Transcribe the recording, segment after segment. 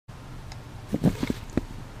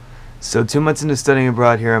So 2 months into studying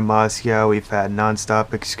abroad here in Moscow, we've had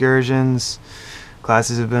non-stop excursions.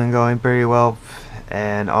 Classes have been going pretty well,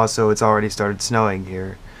 and also it's already started snowing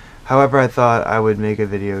here. However, I thought I would make a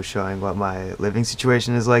video showing what my living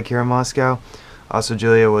situation is like here in Moscow. Also,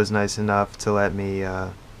 Julia was nice enough to let me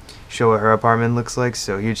show what her apartment looks like,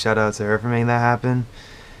 so huge shout out to her for making that happen.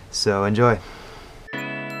 So enjoy.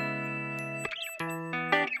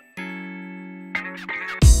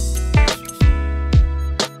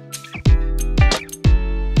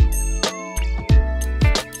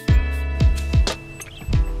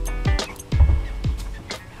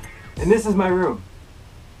 And this is my room.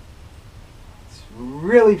 It's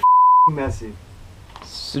really messy.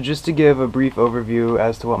 So just to give a brief overview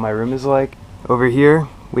as to what my room is like. Over here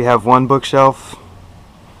we have one bookshelf,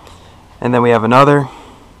 and then we have another.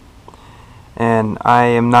 And I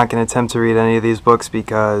am not going to attempt to read any of these books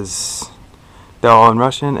because they're all in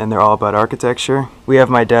Russian and they're all about architecture. We have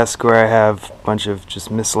my desk where I have a bunch of just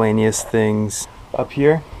miscellaneous things. Up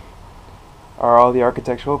here are all the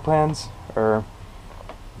architectural plans, or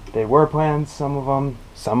they were plans, some of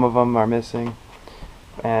them are missing,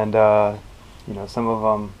 and some of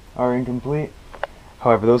them are incomplete.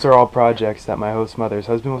 However, those are all projects that my host mother's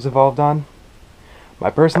husband was involved on. My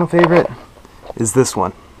personal favorite is this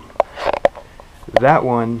one. That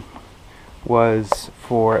one was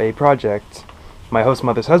for a project my host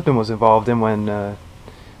mother's husband was involved in when the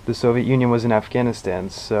Soviet Union was in Afghanistan.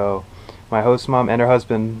 So my host mom and her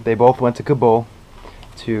husband, they both went to Kabul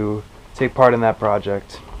to take part in that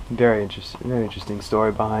project. Very interesting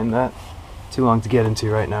story behind that. Too long to get into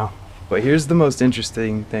right now. But here's the most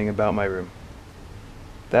interesting thing about my room.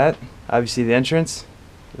 That, obviously the entrance,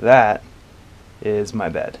 that is my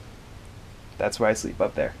bed. That's where I sleep,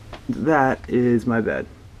 up there. That is my bed.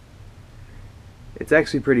 It's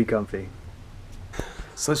actually pretty comfy.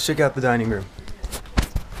 So let's check out the dining room.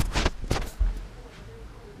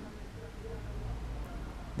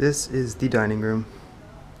 This is the dining room.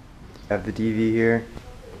 I have the TV here.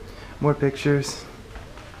 More pictures.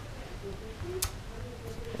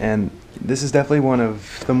 And this is definitely one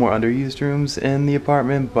of the more underused rooms in the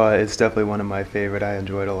apartment, but it's definitely one of my favorite. I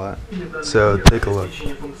enjoyed a lot. So take a look.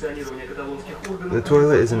 The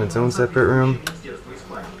toilet is in its own separate room.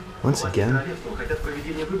 Once again,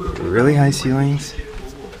 really high ceilings.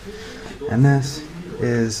 And this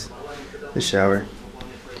is the shower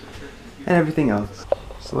and everything else.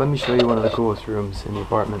 So let me show you one of the coolest rooms in the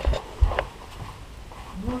apartment.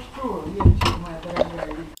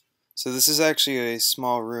 So this is actually a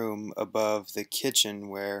small room above the kitchen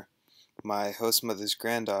where my host mother's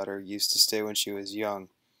granddaughter used to stay when she was young.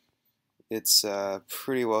 It's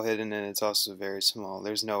pretty well hidden, and it's also very small.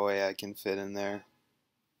 There's no way I can fit in there.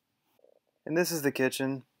 And this is the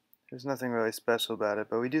kitchen. There's nothing really special about it,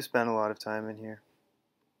 but we do spend a lot of time in here.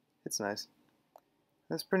 It's nice.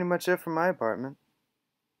 That's pretty much it for my apartment.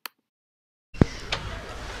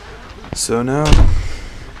 So now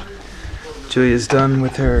Julia's done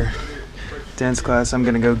with her dance class. I'm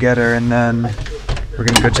gonna go get her, and then we're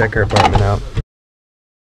gonna go check her apartment out.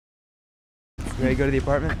 Ready to go to the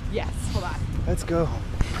apartment? Yes, hold on. Let's go.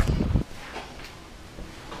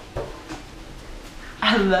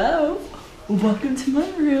 Hello, welcome to my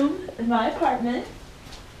room in my apartment.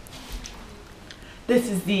 This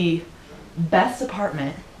is the best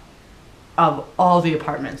apartment of all the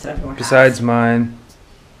apartments that everyone has. Besides mine.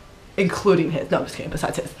 Including his. No, I'm just kidding,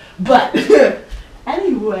 besides his. But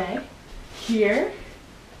anyway, here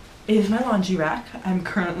is my laundry rack. I'm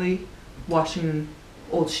currently washing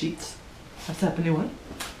old sheets. I've set up a new one.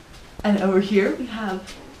 And over here we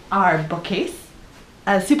have our bookcase.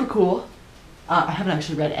 Super cool. I haven't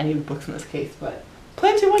actually read any of the books in this case, but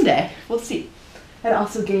plan to one day. We'll see. And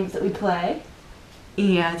also games that we play.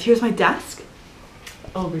 And here's my desk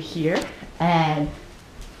over here. And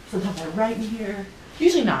sometimes I write in here.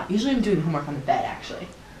 Usually not. Usually I'm doing homework on the bed, actually.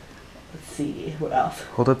 Let's see. What else?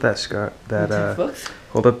 Hold up that scarf. Textbooks?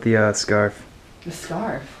 Hold up the scarf. The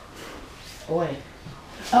scarf? Boy.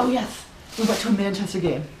 Oh, yes. We went to a Manchester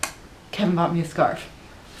game. Kevin bought me a scarf.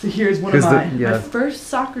 So here's one of mine. My first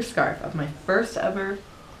soccer scarf of my first ever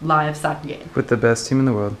live soccer game. With the best team in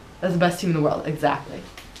the world. That's the best team in the world. Exactly.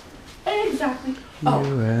 Exactly. Oh,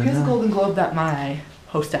 here's a Golden Globe that my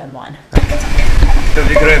host dad won. Кто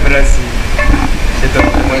выиграет в России? Это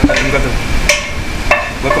в этом году.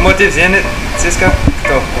 Локомотив, Зенит, ЦСКА.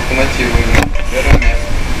 Кто? Локомотив выиграл.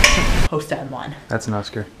 Host dad won. That's an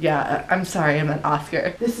Oscar. Yeah, I'm sorry, I'm an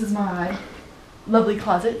Oscar. This is my lovely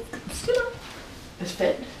closet. It's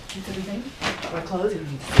fit. It's everything. Got my clothes. You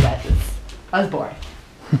don't need to see that. I was boring.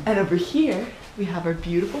 And over here, we have our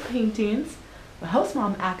beautiful paintings. My host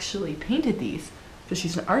mom actually painted these because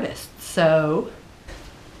she's an artist. So,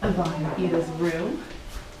 Ida's room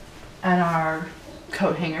and our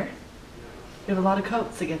coat hanger. We have a lot of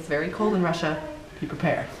coats. It gets very cold in Russia. Be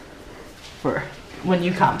prepared for when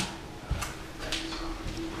you come.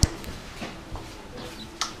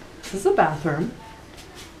 This is a bathroom.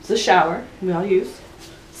 It's a shower we all use.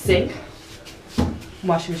 Sink.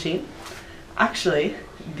 Washing machine. Actually,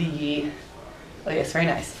 oh yes, very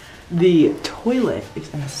nice. The toilet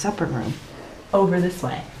is in a separate room over this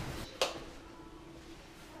way.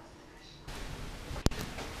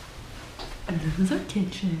 And this is our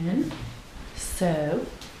kitchen. So,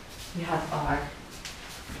 we have our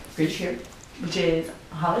fridge here, which is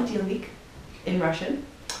холодильник in Russian.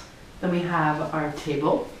 Then we have our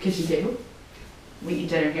table, kitchen table. We eat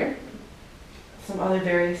dinner here. Some other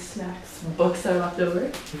various snacks, books that are left over.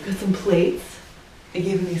 We've got some plates. I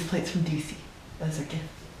gave them these plates from DC. Those are gifts.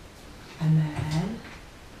 And then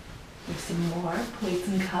we have some more plates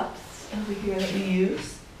and cups over here that we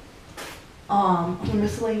use.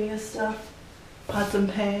 Miscellaneous stuff, pots and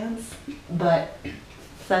pans. But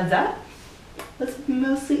besides that, that's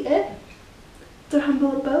mostly it. It's our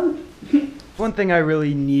humble abode. One thing I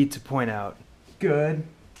really need to point out. Good.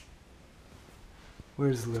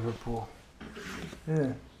 Where's Liverpool?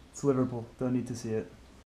 Yeah, it's Liverpool. Don't need to see it.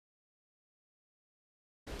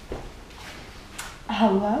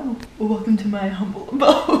 Hello. Welcome to my humble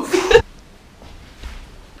abode.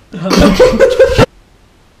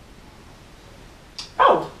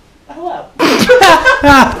 Oh, hello.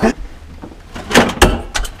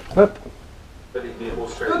 Оп.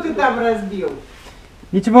 Что ты там разбил?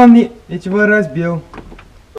 Ничего разбил.